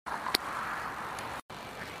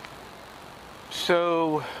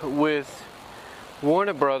So with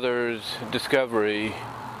Warner Brothers Discovery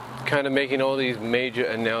kind of making all these major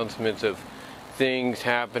announcements of things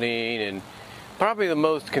happening, and probably the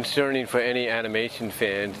most concerning for any animation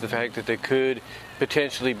fans, the fact that there could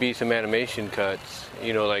potentially be some animation cuts,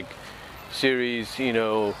 like series,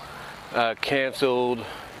 canceled,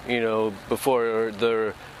 before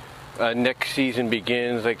their next season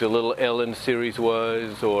begins, like the Little Ellen series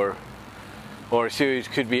was, or a series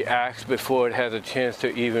could be axed before it has a chance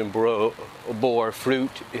to even bore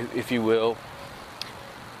fruit, if you will.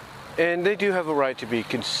 And they do have a right to be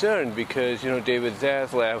concerned because, David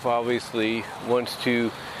Zaslav obviously wants to,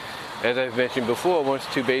 as I've mentioned before, wants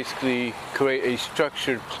to basically create a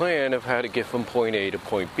structured plan of how to get from point A to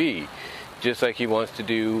point B, just like he wants to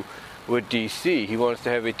do with DC. He wants to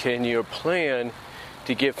have a 10-year plan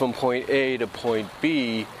to get from point A to point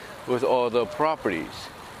B with all the properties.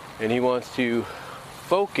 And he wants to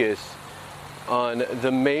focus on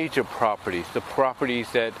the major properties, the properties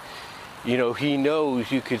that, he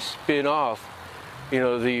knows you could spin off,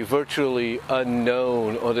 the virtually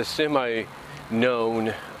unknown or the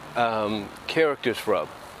semi-known characters from.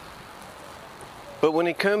 But when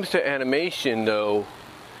it comes to animation, though,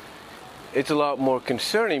 it's a lot more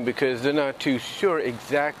concerning because they're not too sure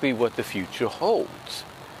exactly what the future holds.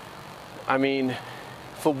 I mean,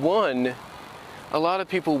 for one, a lot of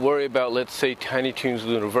people worry about, let's say, Tiny Toons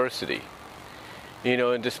University.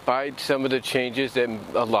 And despite some of the changes that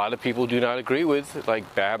a lot of people do not agree with,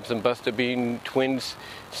 like Babs and Busta being twin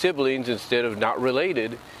siblings instead of not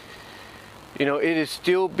related, it is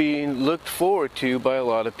still being looked forward to by a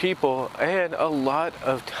lot of people, and a lot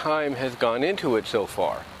of time has gone into it so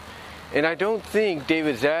far. And I don't think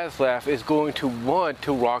David Zaslav is going to want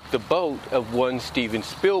to rock the boat of one Steven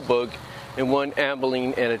Spielberg and one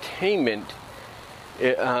Amblin Entertainment,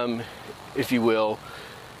 if you will,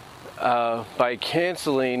 by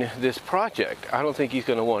canceling this project. I don't think he's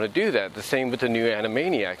going to want to do that. The same with the new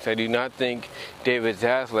Animaniacs. I do not think David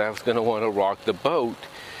Zaslav is going to want to rock the boat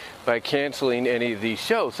by canceling any of these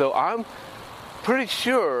shows. So I'm pretty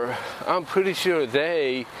sure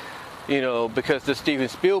they, because the Steven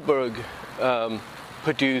Spielberg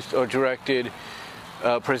produced or directed,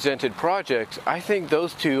 presented projects, I think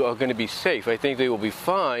those two are going to be safe. I think they will be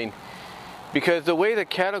fine because the way they're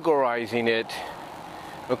categorizing it,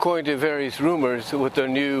 according to various rumors, with their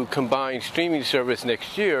new combined streaming service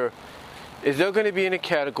next year, is they're going to be in a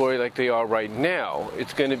category like they are right now. They're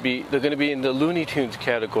going to be in the Looney Tunes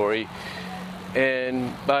category,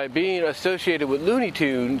 and by being associated with Looney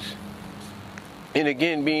Tunes, and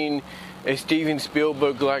again being a Steven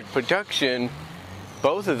Spielberg-like production,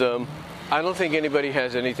 both of them, I don't think anybody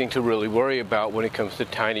has anything to really worry about when it comes to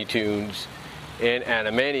Tiny Toons and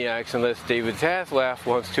Animaniacs, unless David Zaslav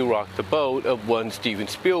wants to rock the boat of one Steven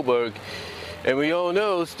Spielberg. And we all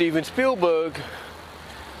know Steven Spielberg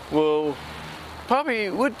would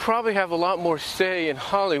probably have a lot more say in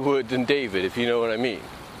Hollywood than David, if you know what I mean.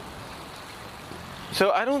 So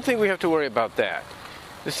I don't think we have to worry about that.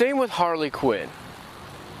 The same with Harley Quinn.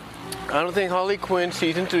 I don't think Harley Quinn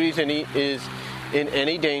season 3 is in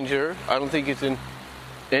any danger. I don't think it's in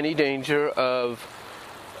any danger of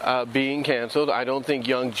being canceled. I don't think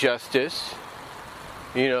Young Justice,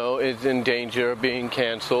 is in danger of being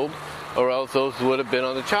canceled, or else those would have been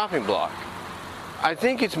on the chopping block. I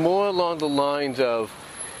think it's more along the lines of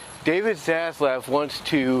David Zaslav wants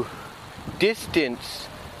to distance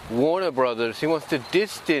Warner Brothers. He wants to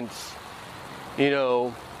distance,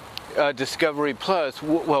 Discovery Plus,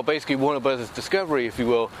 well, basically Warner Brothers Discovery, if you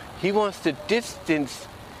will. He wants to distance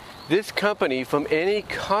this company from any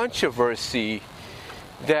controversy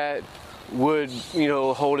that would,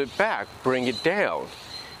 hold it back, bring it down.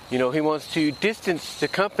 He wants to distance the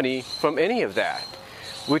company from any of that,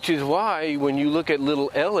 which is why when you look at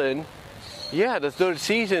Little Ellen, yeah, the third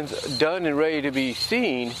season's done and ready to be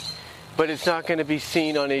seen, but it's not going to be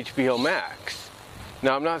seen on HBO Max.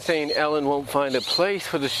 Now, I'm not saying Ellen won't find a place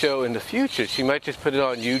for the show in the future. She might just put it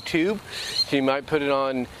on YouTube. She might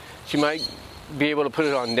be able to put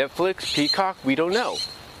it on Netflix, Peacock, we don't know.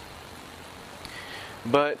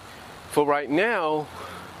 But for right now,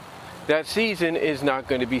 that season is not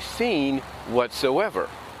going to be seen whatsoever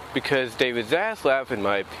because David Zaslav, in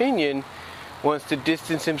my opinion, wants to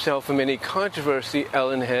distance himself from any controversy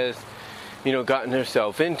Ellen has, gotten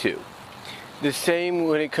herself into. The same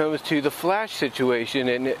when it comes to the Flash situation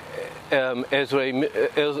and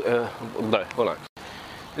hold on.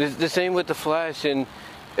 The same with the Flash and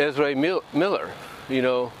Ezra Miller.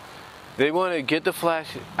 They want to get the Flash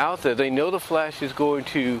out there. They know the Flash is going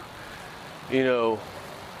to,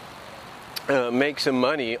 make some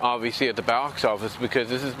money, obviously, at the box office because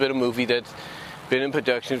this has been a movie that's been in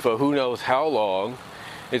production for who knows how long.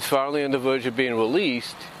 It's finally on the verge of being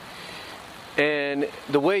released. And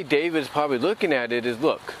the way David's probably looking at it is,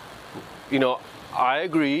 look, I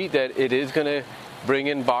agree that it is going to bring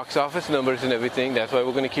in box office numbers and everything. That's why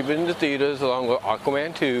we're going to keep it in the theaters along with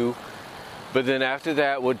Aquaman 2. But then after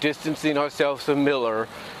that, we're distancing ourselves from Miller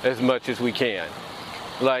as much as we can.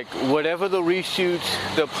 Like, whatever the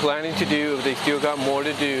reshoots they're planning to do, if they still got more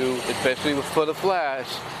to do, especially for The Flash,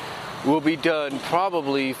 will be done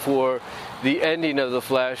probably for the ending of The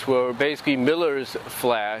Flash, where basically Miller's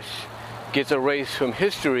Flash gets erased from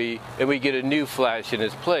history and we get a new Flash in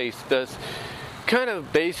his place. Thus, kind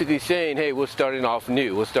of basically saying, hey, we're starting off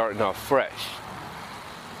new, we're starting off fresh.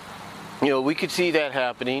 We could see that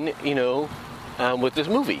happening, with this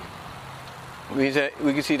movie. We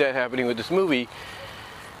could see that happening with this movie.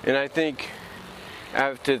 And I think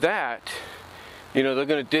after that, they're going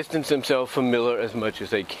to distance themselves from Miller as much as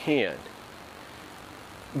they can.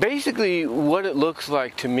 Basically, what it looks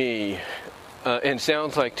like to me, and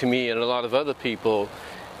sounds like to me and a lot of other people,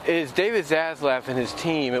 is David Zaslav and his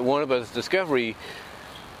team at Warner Bros. Discovery,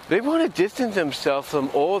 they want to distance themselves from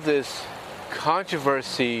all this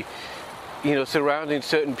controversy, surrounding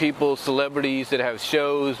certain people, celebrities that have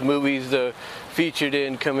shows, movies they're featured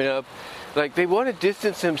in coming up. Like, they want to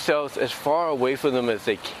distance themselves as far away from them as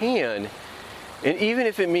they can. And even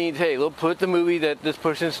if it means, hey, we'll put the movie that this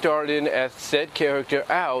person starred in as said character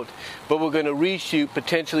out, but we're going to reshoot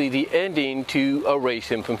potentially the ending to erase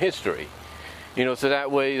him from history. So that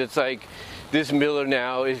way it's like this Miller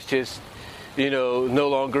now is just, no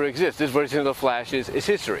longer exists. This version of the Flash is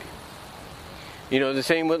history. The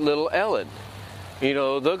same with Little Ellen.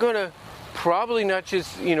 They're going to probably not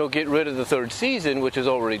just, get rid of the third season, which is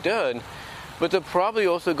already done, but they're probably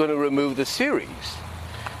also going to remove the series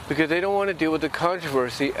because they don't want to deal with the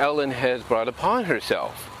controversy Ellen has brought upon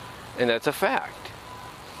herself. And that's a fact.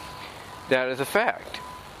 That is a fact.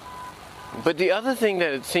 But the other thing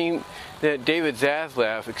that it seemed that David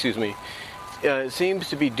Zaslav, seems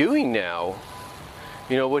to be doing now,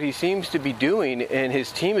 what he seems to be doing, and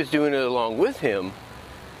his team is doing it along with him,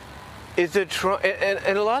 is that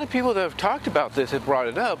and a lot of people that have talked about this have brought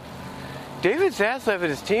it up. David Zaslav and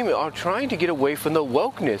his team are trying to get away from the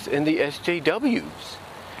wokeness and the SJWs,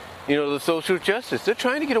 the social justice. They're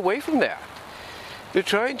trying to get away from that. They're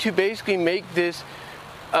trying to basically make this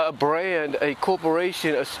a brand, a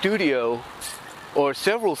corporation, a studio, or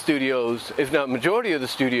several studios, if not majority of the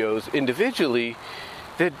studios individually,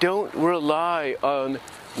 that don't rely on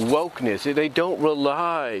wokeness. They don't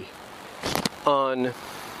rely on,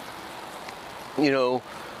 on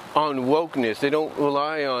wokeness. They don't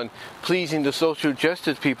rely on pleasing the social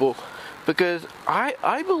justice people, because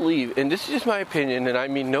I believe, and this is just my opinion, and I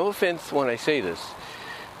mean no offense when I say this,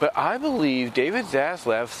 but I believe David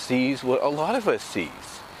Zaslav sees what a lot of us sees.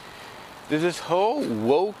 There's this whole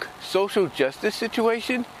woke social justice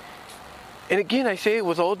situation, and again, I say it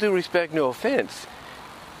with all due respect, no offense,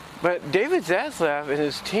 but David Zaslav and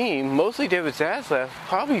his team, mostly David Zaslav,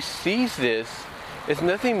 probably sees this as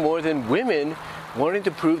nothing more than women wanting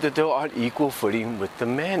to prove that they're on equal footing with the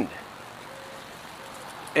men.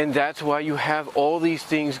 And that's why you have all these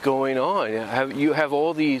things going on. You have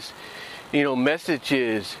all these,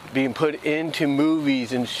 messages being put into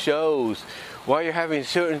movies and shows, while you're having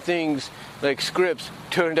certain things like scripts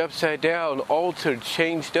turned upside down, altered,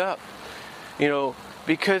 changed up,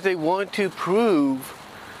 because they want to prove,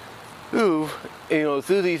 through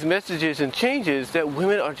these messages and changes, that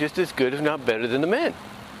women are just as good, if not better, than the men.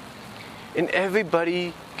 And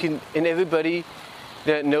everybody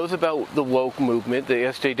that knows about the woke movement, the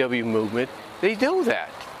SJW movement, they know that.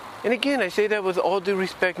 And again, I say that with all due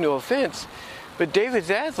respect, no offense, but David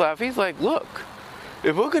Zaslav, he's like, look,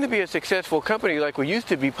 if we're going to be a successful company like we used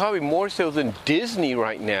to be, probably more so than Disney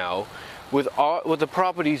right now, with the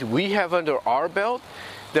properties we have under our belt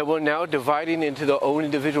that we're now dividing into their own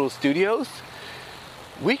individual studios,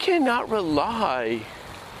 we cannot rely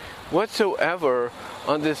whatsoever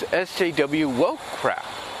on this SJW woke crap.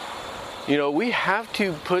 We have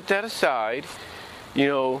to put that aside.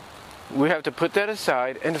 We have to put that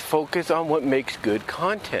aside and focus on what makes good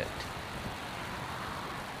content.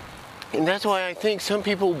 And that's why I think some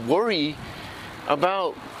people worry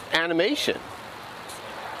about animation,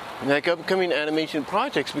 like upcoming animation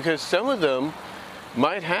projects, because some of them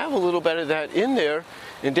might have a little bit of that in there,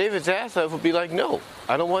 and David Zaslav would be like, no,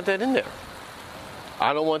 I don't want that in there.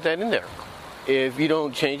 I don't want that in there. If you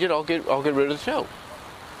don't change it, I'll get rid of the show.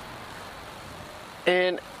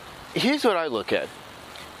 And here's what I look at.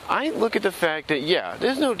 I look at the fact that, yeah,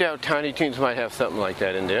 there's no doubt Tiny Toons might have something like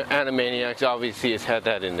that in there. Animaniacs obviously has had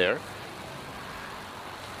that in there.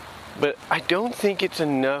 But I don't think it's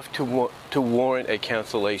enough to warrant a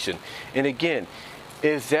cancellation. And again,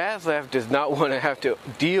 if Zaslav does not want to have to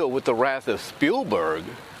deal with the wrath of Spielberg,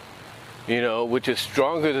 which is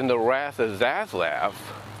stronger than the wrath of Zaslav,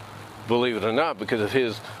 believe it or not, because of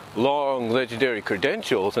his long legendary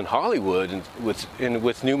credentials in Hollywood and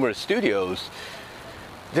with numerous studios,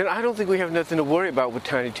 then I don't think we have nothing to worry about with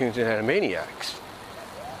Tiny Toons and Animaniacs.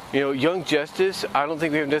 Young Justice, I don't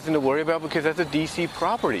think we have nothing to worry about because that's a DC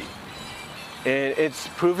property. And it's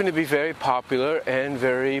proven to be very popular and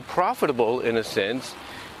very profitable in a sense.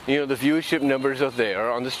 The viewership numbers are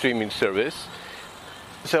there on the streaming service.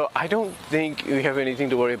 So I don't think we have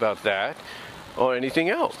anything to worry about that or anything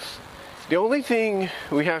else. The only thing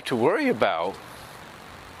we have to worry about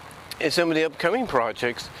is some of the upcoming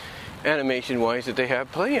projects, animation-wise, that they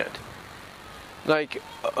have planned. Like,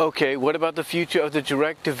 okay, what about the future of the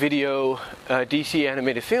direct-to-video DC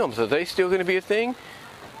animated films? Are they still going to be a thing?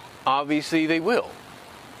 Obviously they will.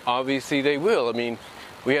 I mean,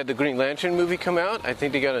 we had the Green Lantern movie come out. I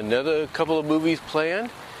think they got another couple of movies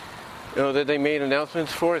planned, that they made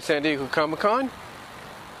announcements for at San Diego Comic-Con,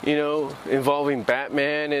 involving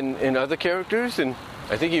Batman and other characters, and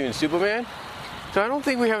I think even Superman. So I don't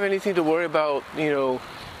think we have anything to worry about,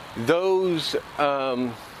 those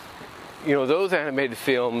animated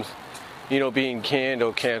films, being canned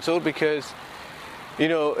or canceled, because,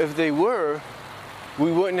 if they were, we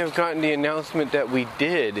wouldn't have gotten the announcement that we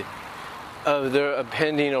did of their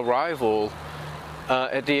pending arrival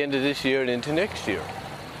at the end of this year and into next year.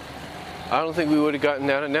 I don't think we would have gotten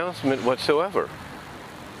that announcement whatsoever.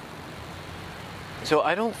 So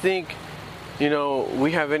I don't think,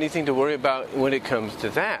 we have anything to worry about when it comes to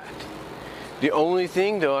that. The only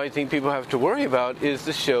thing, though, I think people have to worry about is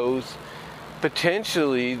the shows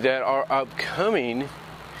potentially that are upcoming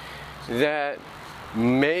that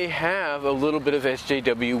may have a little bit of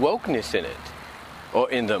SJW wokeness in it, or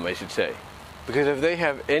in them, I should say. Because if they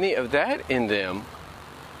have any of that in them,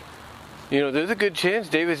 there's a good chance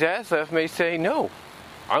David Zaslav may say, no,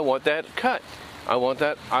 I want that cut. I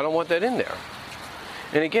don't want that in there.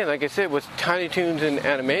 And again, like I said, with Tiny Toons and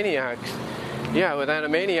Animaniacs, yeah, with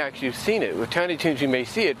Animaniacs you've seen it. With Tiny Toons you may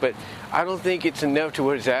see it, but I don't think it's enough to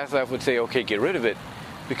where Zaslav would say, okay, get rid of it.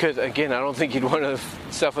 Because, again, I don't think he'd want to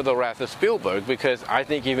suffer the wrath of Spielberg, because I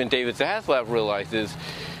think even David Zaslav realizes,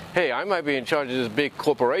 hey, I might be in charge of this big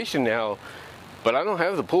corporation now, but I don't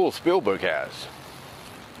have the pull Spielberg has.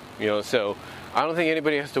 So I don't think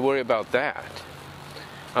anybody has to worry about that.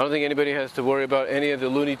 I don't think anybody has to worry about any of the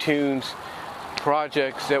Looney Tunes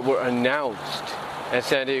projects that were announced at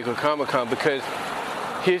San Diego Comic-Con, because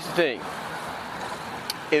here's the thing.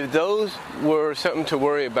 If those were something to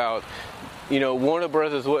worry about, Warner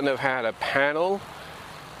Brothers wouldn't have had a panel,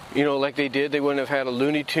 like they did. They wouldn't have had a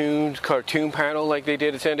Looney Tunes cartoon panel like they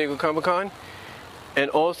did at San Diego Comic-Con. And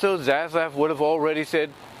also, Zaslav would have already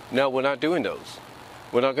said, no, we're not doing those.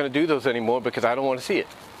 We're not going to do those anymore because I don't want to see it.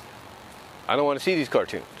 I don't want to see these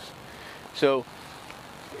cartoons. So,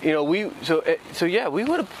 we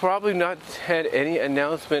would have probably not had any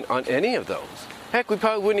announcement on any of those. Heck, we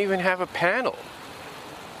probably wouldn't even have a panel.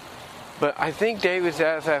 But I think David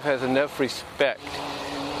Zaslav has enough respect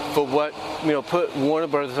for what, put Warner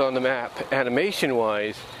Brothers on the map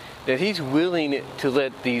animation-wise, that he's willing to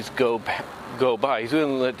let these go by. He's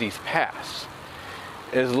willing to let these pass.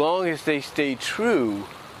 As long as they stay true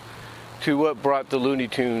to what brought the Looney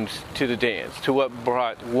Tunes to the dance, to what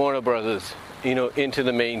brought Warner Brothers, into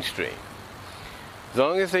the mainstream. As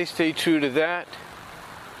long as they stay true to that,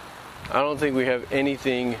 I don't think we have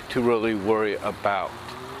anything to really worry about.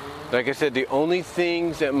 Like I said, the only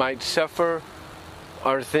things that might suffer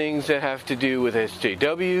are things that have to do with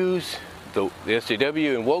SJWs, the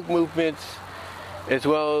SJW and woke movements, as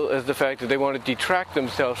well as the fact that they want to detract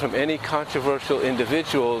themselves from any controversial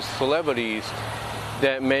individuals, celebrities,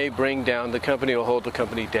 that may bring down the company or hold the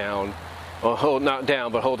company down, or hold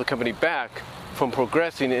the company back from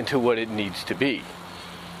progressing into what it needs to be.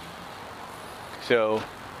 So,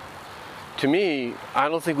 to me, I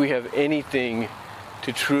don't think we have anything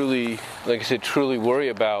to truly, like I said, truly worry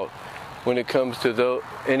about when it comes to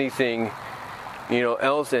anything,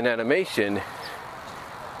 else in animation,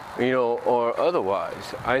 or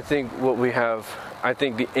otherwise. I think what we have,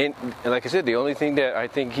 like I said, the only thing that I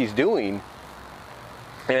think he's doing,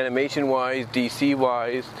 animation-wise,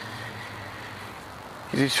 DC-wise,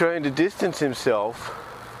 is he's trying to distance himself,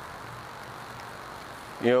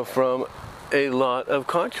 from a lot of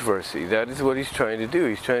controversy. That is what he's trying to do.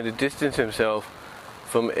 He's trying to distance himself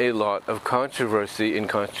from a lot of controversy and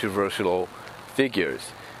controversial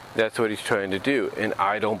figures. That's what he's trying to do, and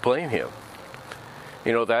I don't blame him.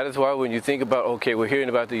 You know, that is why when you think about, okay, we're hearing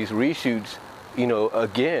about these reshoots, you know,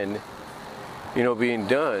 again, you know, being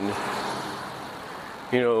done,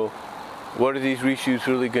 you know, what are these reshoots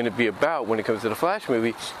really going to be about when it comes to the Flash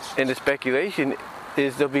movie? And the speculation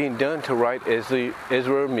is they're being done to write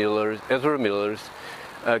Ezra Miller's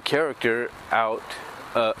character out,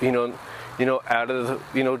 out of the,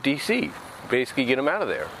 DC. Basically, get him out of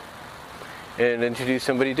there and introduce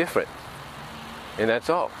somebody different, and that's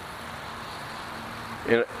all.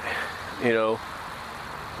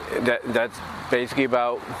 That's basically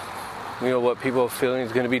about what people are feeling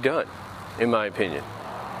is going to be done, in my opinion.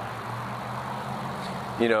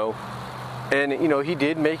 And he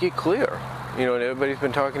did make it clear. And everybody's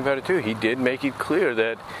been talking about it too. He did make it clear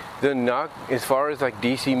that they're not, as far as like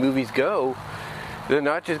DC movies go, they're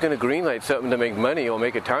not just going to greenlight something to make money or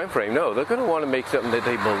make a time frame. No, they're going to want to make something that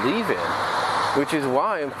they believe in, which is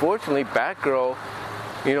why, unfortunately, Batgirl,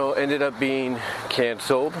 ended up being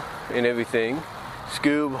canceled and everything.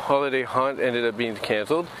 Scoob Holiday Hunt ended up being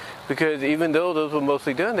canceled because even though those were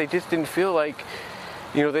mostly done, they just didn't feel like,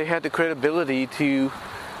 they had the credibility to,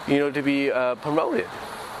 to be promoted.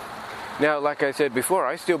 Now, like I said before,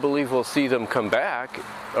 I still believe we'll see them come back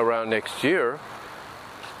around next year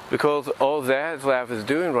because all Zaslav is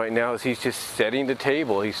doing right now is he's just setting the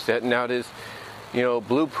table. He's setting out his,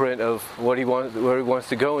 blueprint of where he wants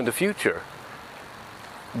to go in the future.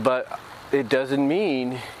 But it doesn't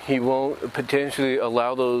mean he won't potentially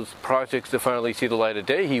allow those projects to finally see the light of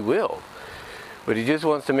day. He will. But he just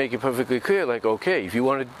wants to make it perfectly clear, like, okay, if you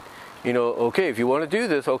want to, if you want to do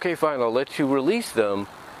this, okay, fine, I'll let you release them.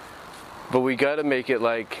 But we got to make it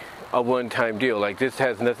like a one-time deal. Like, this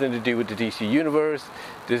has nothing to do with the DC universe.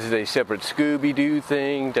 This is a separate Scooby-Doo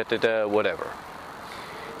thing, whatever.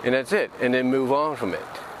 And that's it. And then move on from it.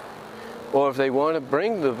 Or if they want to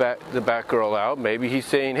bring the Batgirl out, maybe he's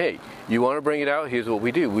saying, hey, you want to bring it out? Here's what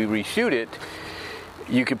we do. We reshoot it.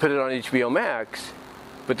 You can put it on HBO Max.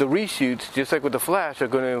 But the reshoots, just like with The Flash, are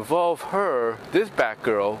going to involve her, this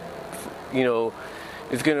Batgirl,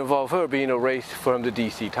 is going to involve her being erased from the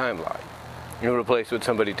DC timeline. Replaced with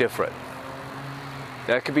somebody different.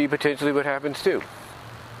 That could be potentially what happens too.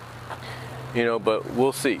 But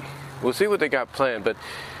we'll see. We'll see what they got planned. But,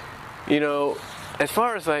 as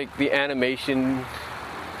far as like the animation,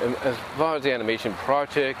 as far as the animation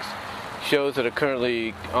projects, shows that are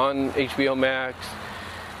currently on HBO Max,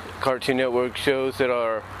 Cartoon Network, shows that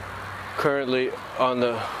are currently on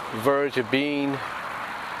the verge of being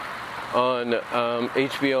on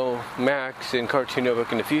HBO Max and Cartoon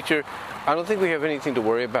Network in the future, I don't think we have anything to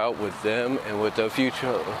worry about with them and what the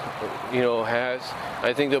future, has.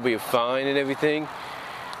 I think they'll be fine and everything.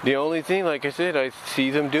 The only thing, like I said, I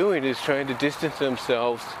see them doing is trying to distance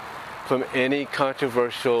themselves from any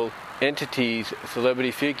controversial entities,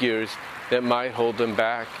 celebrity figures that might hold them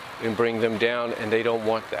back and bring them down, and they don't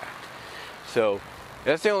want that. So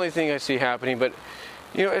that's the only thing I see happening. But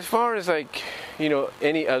as far as like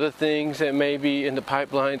any other things that may be in the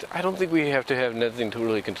pipelines, I don't think we have to have nothing to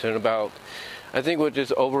really concern about. I think we're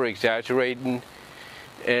just over exaggerating,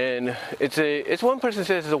 and it's one person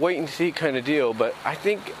says it's a wait and see kind of deal, but I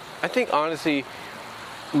think honestly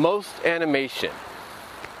most animation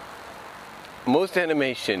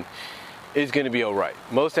is going to be all right.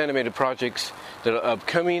 Most animated projects that are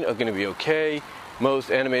upcoming are going to be okay.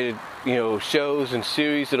 Most animated, shows and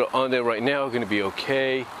series that are on there right now are going to be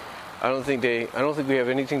okay. I don't think we have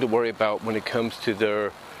anything to worry about when it comes to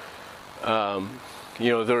their,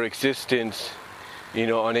 their existence,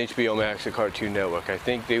 on HBO Max or Cartoon Network. I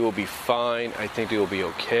think they will be fine. I think they will be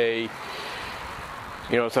okay.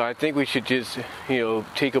 So I think we should just,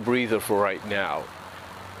 take a breather for right now.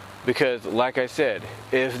 Because, like I said,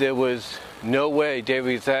 if there was no way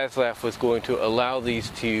David Zaslav was going to allow these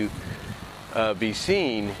to be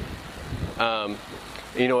seen,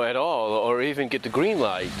 at all, or even get the green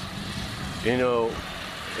light,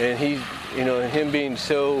 and he's, him being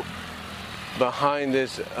so behind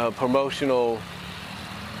this promotional,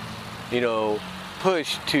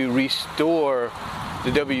 push to restore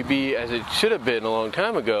the WB as it should have been a long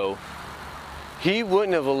time ago, he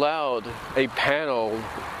wouldn't have allowed a panel,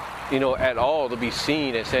 at all to be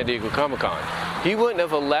seen at San Diego Comic-Con. He wouldn't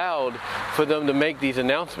have allowed for them to make these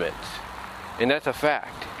announcements. And that's a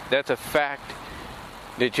fact. That's a fact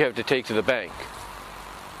that you have to take to the bank.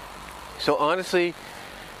 So honestly,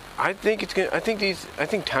 I think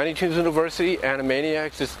Tiny Toons University,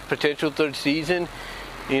 Animaniacs, this potential third season,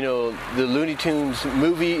 the Looney Tunes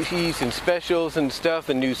movies and specials and stuff,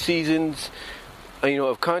 and new seasons,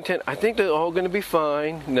 of content, I think they're all going to be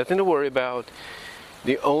fine. Nothing to worry about.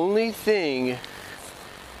 The only thing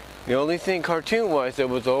The only thing cartoon-wise that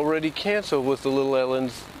was already canceled was the Little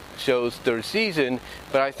Ellen's show's third season,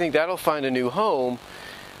 but I think that'll find a new home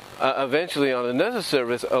eventually on another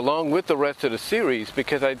service along with the rest of the series,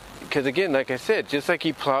 because again, like I said, just like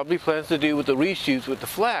he probably plans to do with the reshoots with the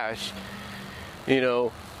Flash, you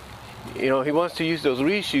know, he wants to use those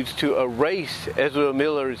reshoots to erase Ezra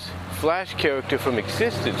Miller's Flash character from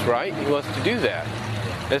existence, right? He wants to do that.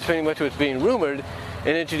 That's pretty much what's being rumored,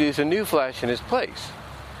 and introduce a new Flash in his place.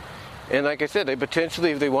 And like I said, they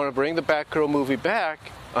potentially, if they want to bring the Batgirl movie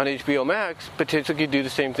back on HBO Max, potentially could do the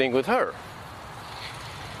same thing with her.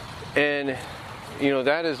 And,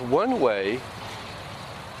 that is one way.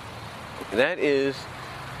 That is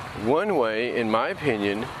one way, in my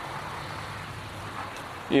opinion,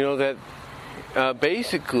 that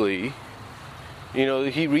basically, he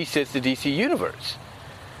resets the DC universe.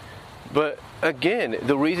 But again,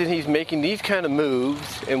 the reason he's making these kind of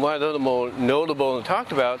moves, and why they're more notable and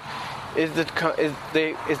talked about, is the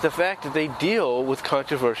fact that they deal with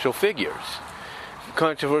controversial figures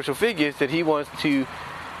that he wants to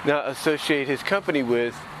not associate his company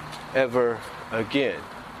with ever again.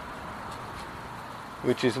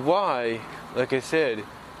 Which is why, like I said,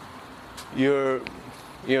 you're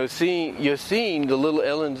seeing the Little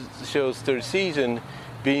Ellen show's third season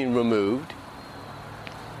being removed.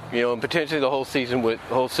 And potentially the whole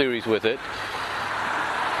series with it.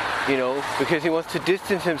 Because he wants to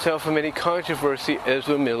distance himself from any controversy not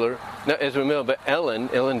Ezra Miller, but Ellen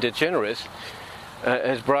DeGeneres,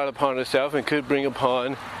 has brought upon herself and could bring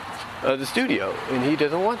upon the studio, and he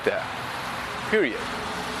doesn't want that. Period.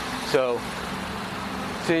 So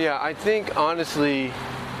yeah, I think honestly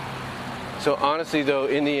though,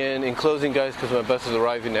 in the end, in closing, guys, because my bus is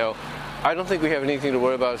arriving now, I don't think we have anything to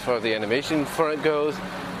worry about as far as the animation front goes.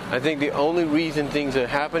 I think the only reason things are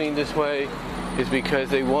happening this way is because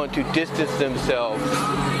they want to distance themselves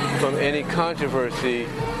from any controversy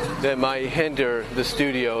that might hinder the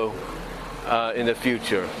studio in the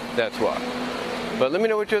future. That's why. But let me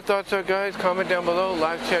know what your thoughts are, guys. Comment down below,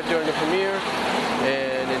 live chat during the premiere.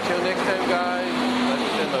 And until next time, guys, like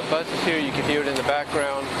I said, my bus is here. You can hear it in the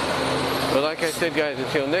background. But like I said, guys,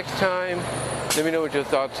 until next time, let me know what your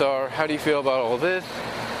thoughts are. How do you feel about all this?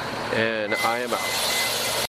 And I am out.